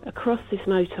across this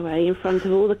motorway in front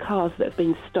of all the cars that have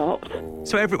been stopped.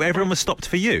 So everyone was stopped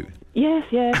for you? Yes,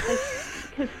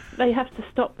 because they have to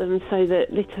stop them so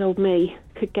that little old me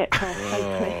could get past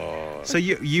safely. So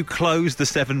you closed the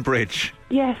Severn Bridge?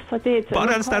 Yes, I did. But I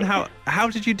don't understand how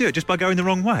did you do it? Just by going the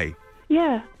wrong way?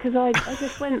 Yeah, because I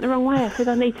just went the wrong way. I said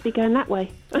I need to be going that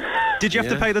way. Did you have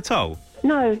to pay the toll?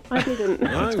 No, I didn't.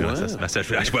 That's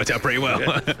actually worked out pretty well.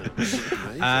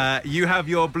 You have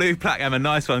your blue plaque, Emma.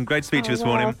 Nice one. Great to speak to you this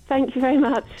morning. Thank you very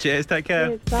much. Cheers. Take care.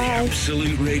 Cheers, bye. The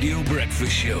Absolute Radio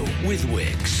Breakfast Show with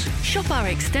Wix. Shop our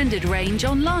extended range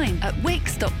online at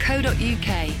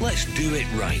wix.co.uk. Let's do it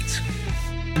right.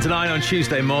 Tonight on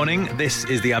Tuesday morning, this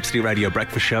is the Absolute Radio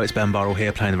Breakfast Show. It's Ben Burrell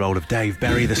here playing the role of Dave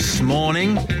Berry this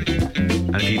morning.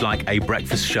 And if you'd like a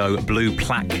breakfast show blue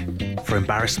plaque for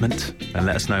embarrassment, then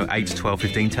let us know. 8 to 12,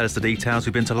 15. Tell us the details.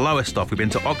 We've been to Lowestoft, we've been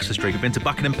to Oxford Street, we've been to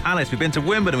Buckingham Palace, we've been to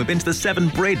Wimbledon, we've been to the Severn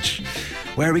Bridge.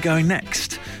 Where are we going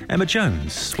next? Emma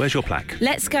Jones, where's your plaque?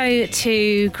 Let's go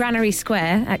to Granary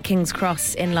Square at King's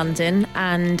Cross in London,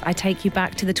 and I take you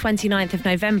back to the 29th of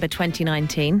November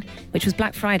 2019, which was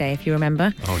Black Friday, if you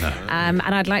remember. Oh, no. And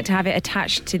I'd like to have it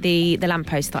attached to the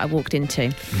lamppost that I walked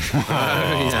into.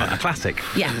 A classic.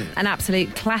 Yeah, an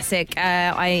absolute classic.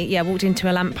 I walked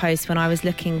into a lamppost when I was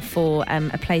looking for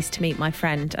a place to meet my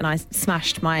friend, and I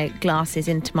smashed my glasses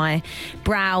into my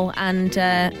brow and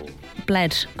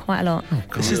bled quite a lot. Oh,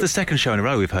 this is the second show in a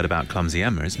row we've heard about Clumsy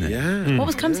Emma, isn't it? Yeah. What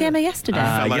was Clumsy Emma yesterday?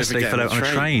 Yesterday fell out on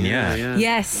a train, yeah.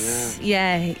 Yes,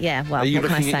 yeah. Well, are you what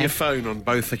can I looking say? at your phone on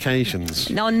both occasions?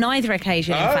 No, on neither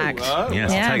occasion, in fact.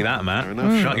 Yes, I'll take that,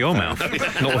 Matt. Shut your mouth. Not with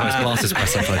those glasses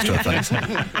pressed so close to her face.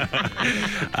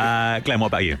 Glenn, what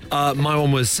about you? My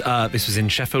one was, this was in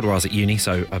Sheffield where I was at uni,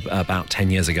 so about 10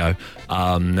 years ago.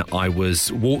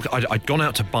 I'd gone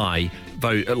out to buy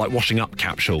washing up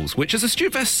capsules, which as a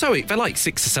student, they're like £6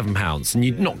 to £7, and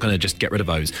you're not going to just get rid of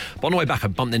those. But on the way back, I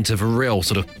bumped into a real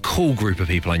sort of cool group of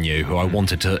people I knew who I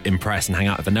wanted to impress and hang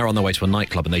out with, and they're on their way to a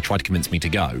nightclub, and they tried to convince me to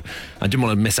go. I didn't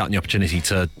want to miss out on the opportunity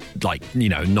to,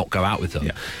 not go out with them.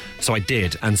 Yeah. So I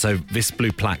did, and so this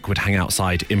blue plaque would hang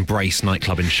outside Embrace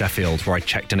nightclub in Sheffield, where I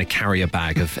checked in a carrier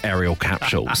bag of Ariel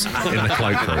capsules in the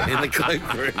cloakroom. In the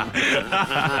cloakroom.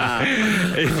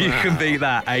 If you can beat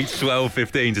that, 8, 12,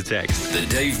 15 to text. The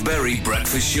Dave Berry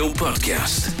Breakfast Show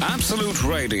podcast. Absolute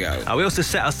Radio. We also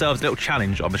set ourselves a little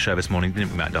challenge on the show this morning,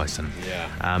 didn't we, Matt Dyson?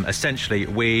 Yeah. Essentially,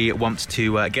 we want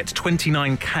to get to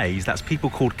 29 Ks, that's people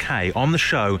called K, on the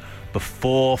show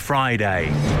before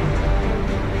Friday.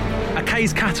 A K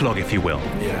K's catalogue, if you will.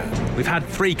 Yeah. We've had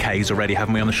 3 K's already,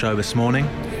 haven't we, on the show this morning?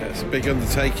 Yeah, it's a big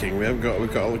undertaking. We've got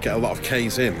to get a lot of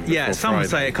K's in. Yeah, some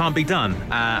say it can't be done,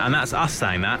 and that's us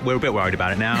saying that. We're a bit worried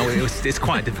about it now. It's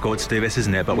quite difficult to do this,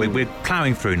 isn't it? But we're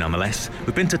ploughing through nonetheless.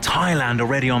 We've been to Thailand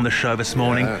already on the show this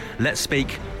morning. Yeah. Let's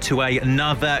speak to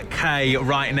another K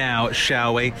right now,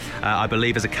 shall we? I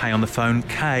believe there's a K on the phone.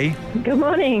 K. Good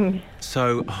morning.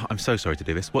 So, I'm so sorry to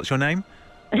do this. What's your name?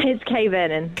 It's Kay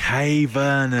Vernon. Kay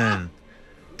Vernon.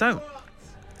 Don't...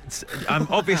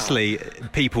 obviously,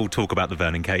 people talk about the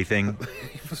Vernon Kay thing.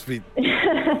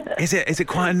 Is it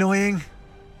quite annoying?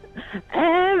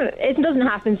 It doesn't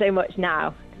happen so much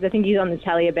now, because I think he's on the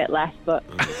telly a bit less, but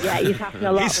yeah, he's happening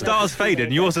a lot. His star's faded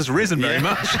and yours has risen very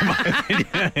much, in my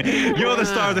opinion. You're the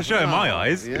star of the show in my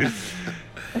eyes.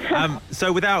 Yeah.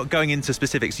 So without going into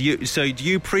specifics, do you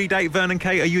predate Vernon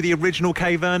Kay? Are you the original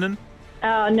Kay Vernon?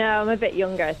 Oh, no, I'm a bit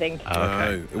younger, I think. Oh,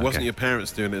 okay. It wasn't your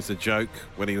parents doing it as a joke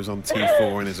when he was on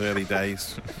T4 in his early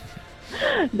days?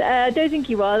 I don't think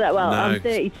he was. Well, no, I'm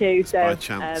 32, so... by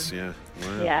chance, yeah.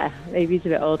 Wow. Yeah, maybe he's a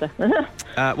bit older.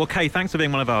 Well, Kay, thanks for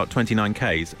being one of our 29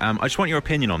 Ks. I just want your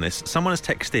opinion on this. Someone has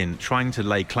texted in trying to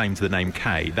lay claim to the name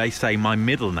Kay. They say, my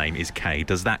middle name is Kay.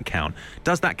 Does that count?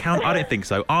 Does that count? I don't think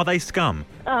so. Are they scum?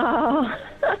 Oh...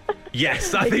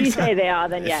 Yes, I think so. If you say they are,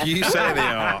 then yes. If you say they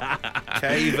are.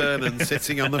 Kay Vernon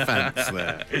sitting on the fence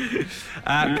there.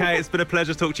 Kay, it's been a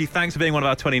pleasure to talk to you. Thanks for being one of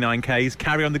our 29 Ks.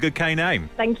 Carry on the good K name.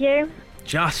 Thank you.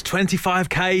 Just 25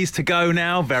 Ks to go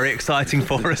now. Very exciting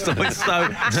for us. So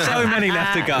many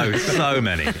left to go. So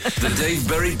many. The Dave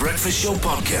Berry Breakfast Show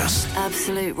Podcast.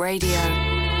 Absolute Radio.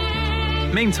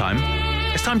 Meantime,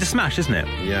 it's time to smash, isn't it?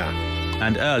 Yeah.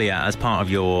 And earlier, as part of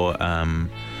your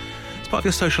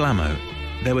social ammo,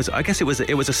 there was, I guess it was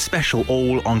a special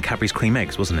all on Cadbury's cream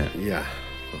eggs, wasn't it? Yeah,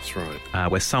 that's right.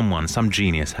 Where some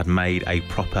genius had made a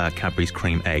proper Cadbury's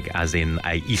cream egg, as in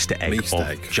a Easter egg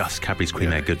just Cadbury's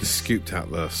cream egg goodness. Scooped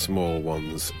out the small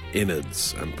ones,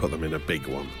 innards, and put them in a big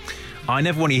one. I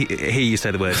never want to hear you say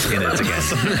the word innards again.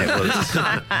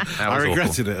 I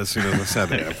regretted it as soon as I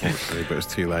said it, unfortunately, but it was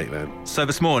too late then. So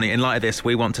this morning, in light of this,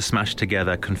 we want to smash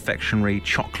together confectionery,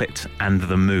 chocolate, and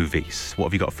the movies. What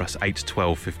have you got for us? 8,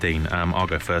 12, 15. I'll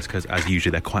go first because, as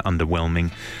usual, they're quite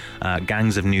underwhelming.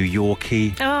 Gangs of New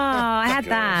Yorkie. Oh, I had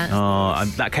that. Oh,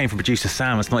 that came from producer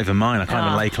Sam. It's not even mine. I can't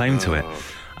even lay claim to it.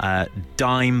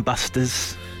 Dime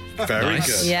Busters. Very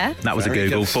good. Yeah. That was a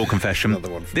Google, full confession.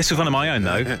 This was one of my own,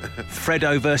 though.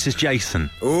 Fredo versus Jason.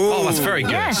 Oh, that's very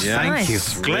good. Yes, Thank you.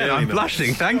 Glenn, Really I'm nice.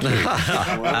 blushing. Thank you.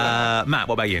 Matt,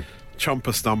 what about you?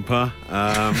 Chomper Stomper,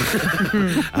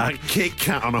 a Kit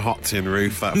Kat on a hot tin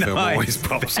roof. That film always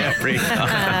pops up. Very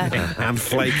nice. And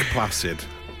Flake Placid.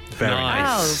 Very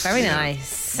nice. Oh, very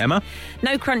nice. Emma?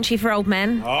 No crunchy for old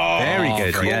men. Oh, Very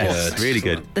good. Yes, really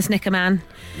good. The Snicker Man.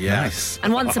 Yes.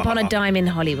 And Once Upon a Dime in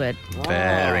Hollywood.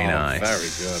 Very nice. Very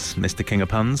good. Mr. King of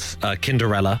Puns.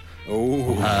 Kinderella.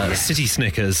 City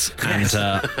Snickers. And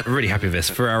really happy with this.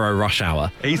 Ferrero Rush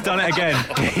Hour. He's done it again.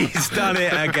 He's done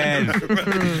it again.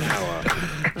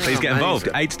 Please get involved.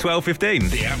 8, 12, 15.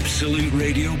 The Absolute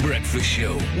Radio Breakfast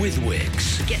Show with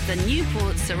Wix. Get the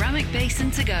Newport ceramic basin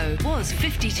to go. Was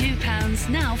 £52,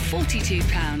 now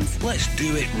 £42. Let's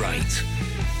do it right.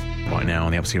 Right now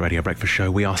on the Absolute Radio Breakfast Show,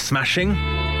 we are smashing.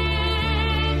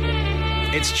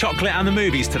 It's chocolate and the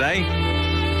movies today.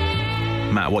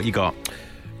 Matt, what you got?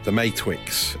 The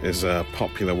Maytwix is a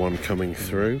popular one coming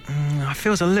through. It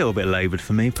feels a little bit laboured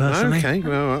for me, personally. Okay,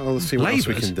 well, I'll see what else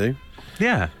we can do.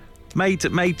 Yeah. Made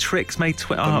tricks, made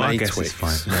twix. Oh, I guess it's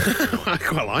fine. I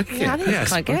quite like it. Yeah, I think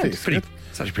it's quite good.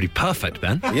 It's actually pretty perfect,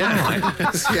 Ben. Yeah.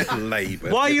 Yeah,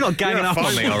 laboured. Why are you not ganging up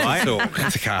on me, all right?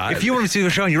 If you want to do a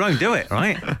show on your own, do it,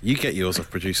 right? You get yours off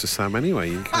producer Sam anyway.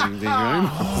 You can do your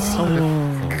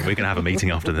own. We're going to have a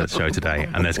meeting after the show today,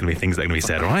 and there's going to be things that are going to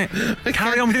be said, all right?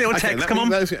 Carry on with your little text, come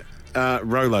on.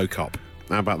 Rolo Cop.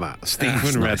 How about that?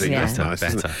 Stephen Redding. Nice. That's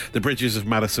nice. Better. The Bridges of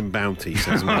Madison Bounty,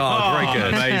 says Matt. Oh, very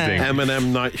good. Amazing.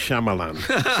 M&M Night Shyamalan.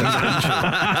 says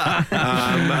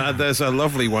Angela. There's a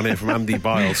lovely one here from Andy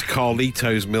Biles,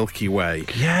 Carlito's Milky Way.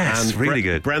 Yes, and really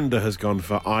good. Brenda has gone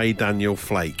for I, Daniel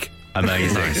Flake.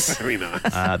 Amazing. Very nice.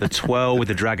 The twirl with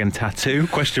the dragon tattoo,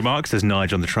 question mark, says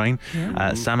Nige on the train.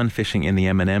 Salmon fishing in the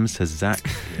M&M, says Zach.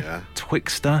 Yeah.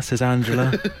 Twixter, says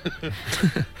Angela.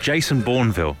 Jason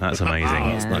Bourneville, that's amazing.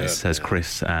 That's nice, says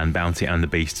Chris. And Bounty and the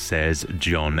Beast, says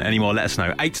John. Any more, let us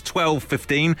know. 8, 12,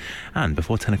 15. And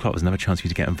before 10 o'clock, there's another chance for you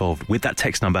to get involved with that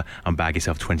text number and bag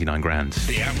yourself 29 grand.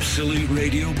 The Absolute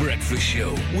Radio Breakfast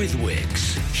Show with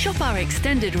Wix. Shop our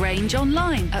extended range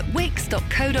online at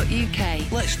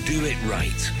wix.co.uk. Let's do it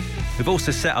right. We've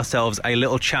also set ourselves a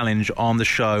little challenge on the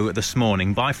show this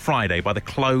morning. By Friday, by the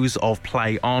close of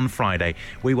play on Friday,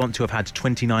 we want to have had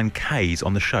 29 Ks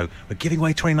on the show. We're giving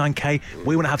away 29K.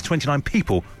 We want to have 29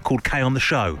 people called K on the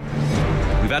show.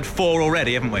 We've had 4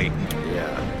 already, haven't we?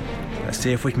 Yeah. Let's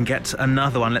see if we can get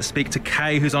another one. Let's speak to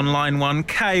Kay, who's on line 1.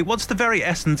 Kay, what's the very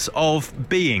essence of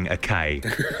being a K?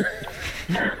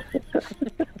 The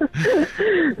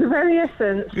very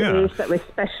essence is that we're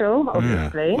special,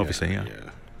 obviously. Obviously, yeah.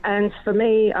 And for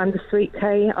me, I'm the sweet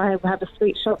K. I have a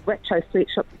sweet shop, retro sweet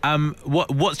shop.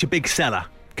 What's your big seller,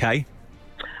 Kay?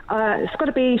 It's got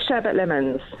to be sherbet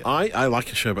lemons. I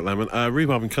like a sherbet lemon.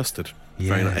 Rhubarb and custard.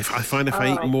 Very nice. I find if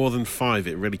I eat more than 5,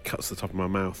 it really cuts the top of my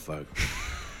mouth, though.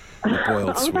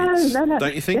 Boiled sweets. No.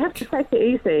 Don't you think? You have to take it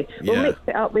easy. We'll mix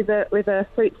it up with a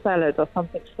fruit salad or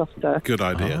something softer. Good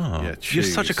idea. Oh, yeah, you're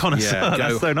such a connoisseur.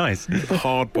 That's so nice.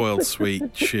 Hard-boiled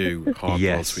sweet, chew.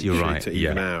 Hard-boiled sweet, you're chew right. to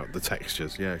even out the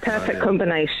textures. Yeah, perfect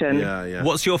combination. Yeah.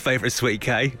 What's your favourite sweet,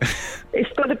 Kay?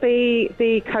 It's got to be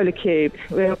the cola cube,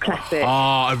 real classic.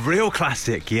 Oh, a real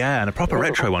classic, yeah, and a proper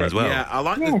retro one as well. Yeah, I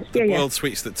like the boiled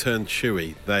sweets that turn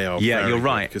chewy. They are you're very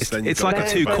right. Good, it's like a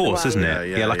 2-course, isn't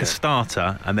it? Yeah, like a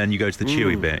starter, and then you go to the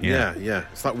chewy bit. Yeah.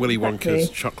 It's like Willy Wonka's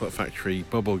Chocolate Factory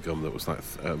bubble gum that was like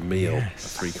a meal, a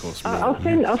 3-course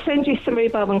meal. I'll send you some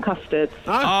rhubarb and custard.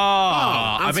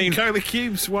 I mean, cola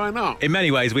cubes. Why not? In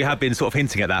many ways, we have been sort of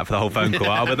hinting at that for the whole phone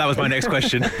call, but that was my next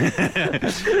question.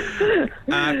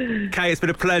 Kay, it's been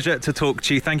a pleasure to talk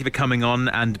to you. Thank you for coming on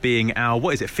and being our,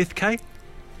 what is it, 5th K?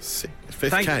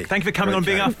 5th K. Thank you for coming on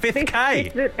being our 5th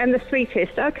K. And the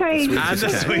sweetest, okay. And the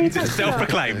sweetest,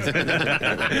 self-proclaimed.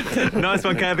 Nice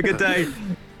one, Kay. Have a good day.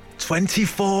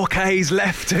 24 Ks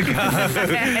left to go.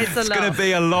 It's going to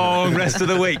be a long rest of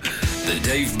the week. The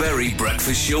Dave Berry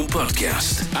Breakfast Show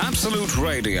Podcast. Absolute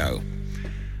Radio.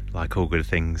 Like all good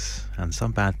things and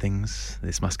some bad things,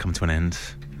 this must come to an end.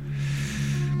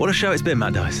 What a show it's been,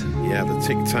 Matt Dyson. Yeah, the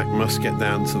Tic Tac must get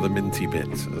down to the minty bit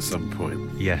at some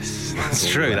point. Yes, that's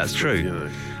true.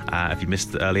 If you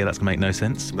missed it earlier, that's going to make no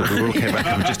sense. But we will get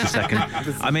back in just a second.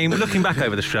 I mean, looking back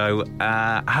over the show,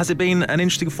 has it been an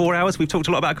interesting 4 hours? We've talked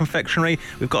a lot about confectionery.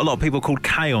 We've got a lot of people called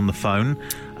Kay on the phone.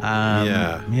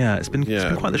 It's been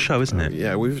quite the show, isn't it?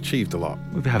 Yeah, we've achieved a lot.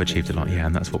 We have achieved a lot,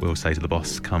 and that's what we'll say to the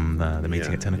boss come the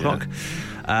meeting at 10 o'clock.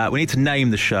 We need to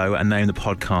name the show and name the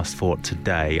podcast for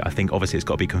today. I think obviously it's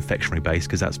got to be confectionery based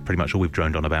because that's pretty much all we've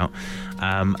droned on about.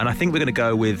 And I think we're going to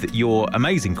go with your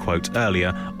amazing quote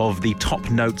earlier of the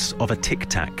top notes of a Tic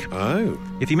Tac. Oh.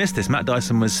 If you missed this, Matt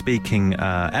Dyson was speaking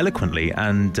eloquently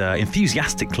and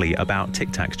enthusiastically about Tic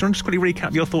Tacs. Do you want to just quickly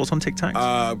recap your thoughts on Tic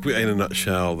Tacs? In a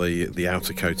nutshell, the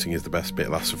outer coating is the best bit. It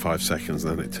lasts for 5 seconds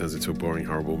and then it turns into a boring,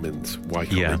 horrible mint. Why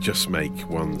can't they just make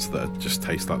ones that just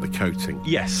taste like the coating?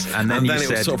 Yes, and then it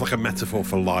was sort of like a metaphor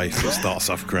for life. It starts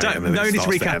off great and then no it need to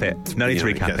starts recap to it. end. No need to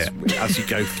recap it. As you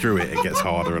go through it, it gets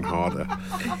harder and harder.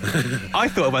 I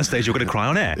thought at one stage you were going to cry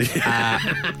on air.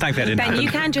 Thankfully I didn't Ben, happen. you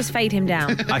can just fade him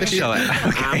down. I can show it.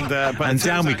 Okay. And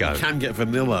down we go. You can get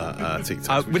vanilla Tic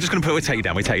Tacs. We're just going to we'll take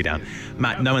you down.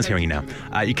 Matt, no one's hearing you now.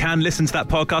 You can listen to that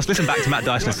podcast. Listen back to Matt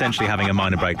Dyson essentially having a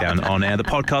minor breakdown on air. The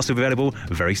podcast will be available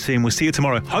very soon. We'll see you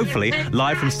tomorrow, hopefully,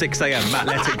 live from 6 a.m. Matt,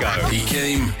 let it go. He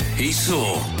came, he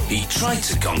saw, he tried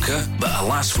to conquer, but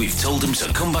alas, we've told him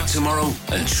to come back tomorrow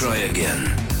and try again.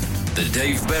 The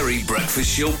Dave Berry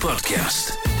Breakfast Show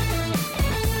Podcast.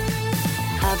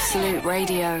 Absolute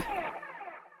Radio.